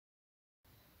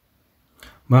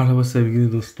Merhaba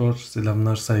sevgili dostlar,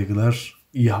 selamlar, saygılar.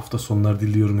 İyi hafta sonları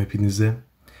diliyorum hepinize.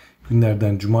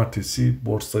 Günlerden cumartesi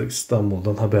Borsa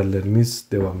İstanbul'dan haberlerimiz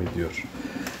devam ediyor.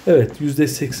 Evet,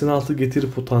 %86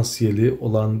 getiri potansiyeli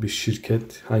olan bir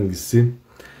şirket hangisi?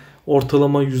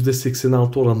 Ortalama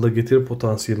 %86 oranda getiri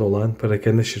potansiyeli olan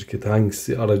perakende şirketi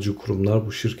hangisi? Aracı kurumlar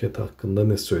bu şirket hakkında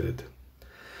ne söyledi?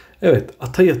 Evet,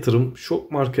 Ata Yatırım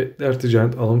Şok Marketler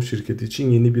Ticaret Alım Şirketi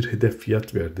için yeni bir hedef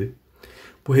fiyat verdi.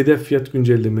 Bu hedef fiyat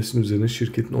güncellemesinin üzerine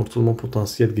şirketin ortalama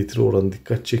potansiyel getiri oranı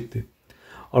dikkat çekti.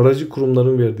 Aracı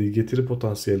kurumların verdiği getiri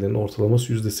potansiyellerinin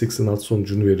ortalaması %86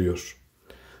 sonucunu veriyor.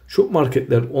 Şok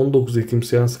Marketler 19 Ekim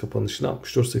seans kapanışını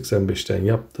 64.85'ten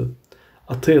yaptı.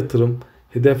 Ata Yatırım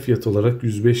hedef fiyat olarak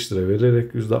 105 lira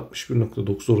vererek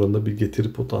 %61.9 oranında bir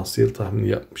getiri potansiyeli tahmini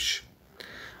yapmış.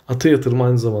 Ata Yatırım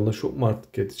aynı zamanda Şok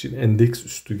Market için endeks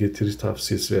üstü getiri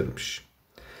tavsiyesi vermiş.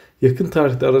 Yakın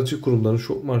tarihte aracı kurumların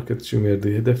Şok Market için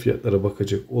verdiği hedef fiyatlara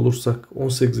bakacak olursak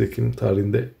 18 Ekim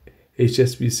tarihinde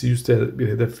HSBC 100 TL bir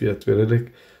hedef fiyat vererek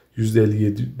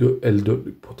 %57-54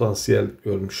 potansiyel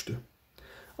görmüştü.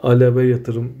 ALB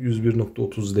Yatırım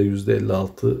 101.30 ile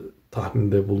 %56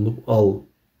 tahminde bulunup al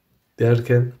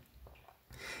derken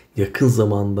yakın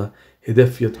zamanda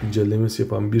hedef fiyat güncellemesi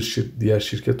yapan diğer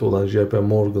şirket olan JP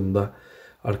Morgan'da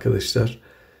arkadaşlar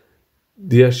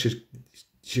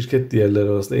şirket değerleri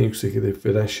arasında en yüksek hedef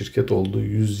veren şirket olduğu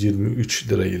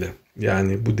 123 lira ile.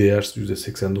 Yani bu değer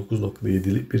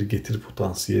 %89.7'lik bir getiri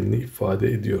potansiyelini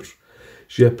ifade ediyor.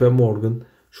 JP Morgan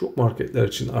şok marketler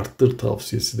için arttır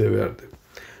tavsiyesi de verdi.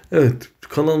 Evet,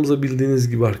 kanalımıza bildiğiniz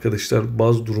gibi arkadaşlar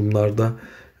bazı durumlarda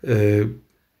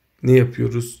ne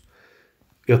yapıyoruz?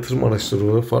 Yatırım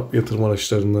araçları ve farklı yatırım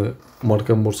araçlarını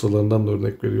Markan borsalarından da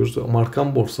örnek veriyoruz.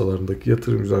 Markan borsalarındaki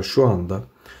yatırımcılar şu anda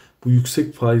bu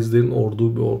yüksek faizlerin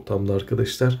olduğu bir ortamda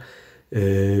arkadaşlar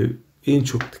en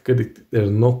çok dikkat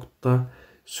ettikleri nokta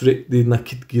sürekli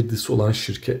nakit girdisi olan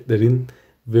şirketlerin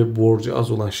ve borcu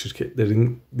az olan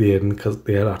şirketlerin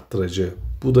değer arttıracağı.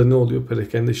 Bu da ne oluyor?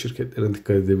 Perakende şirketlerine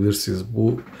dikkat edebilirsiniz.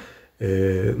 Bu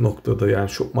noktada yani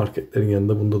şok marketlerin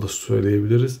yanında bunda da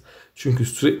söyleyebiliriz. Çünkü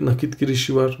sürekli nakit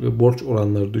girişi var ve borç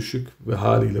oranları düşük ve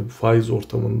haliyle bu faiz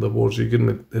ortamında borca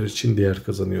girmedikleri için değer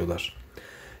kazanıyorlar.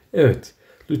 Evet.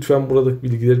 Lütfen buradaki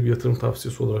bilgileri bir yatırım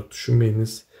tavsiyesi olarak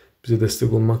düşünmeyiniz. Bize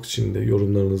destek olmak için de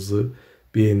yorumlarınızı,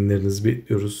 beğenilerinizi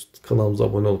bekliyoruz. Kanalımıza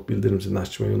abone olup bildirim zilini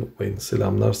açmayı unutmayın.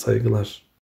 Selamlar, saygılar.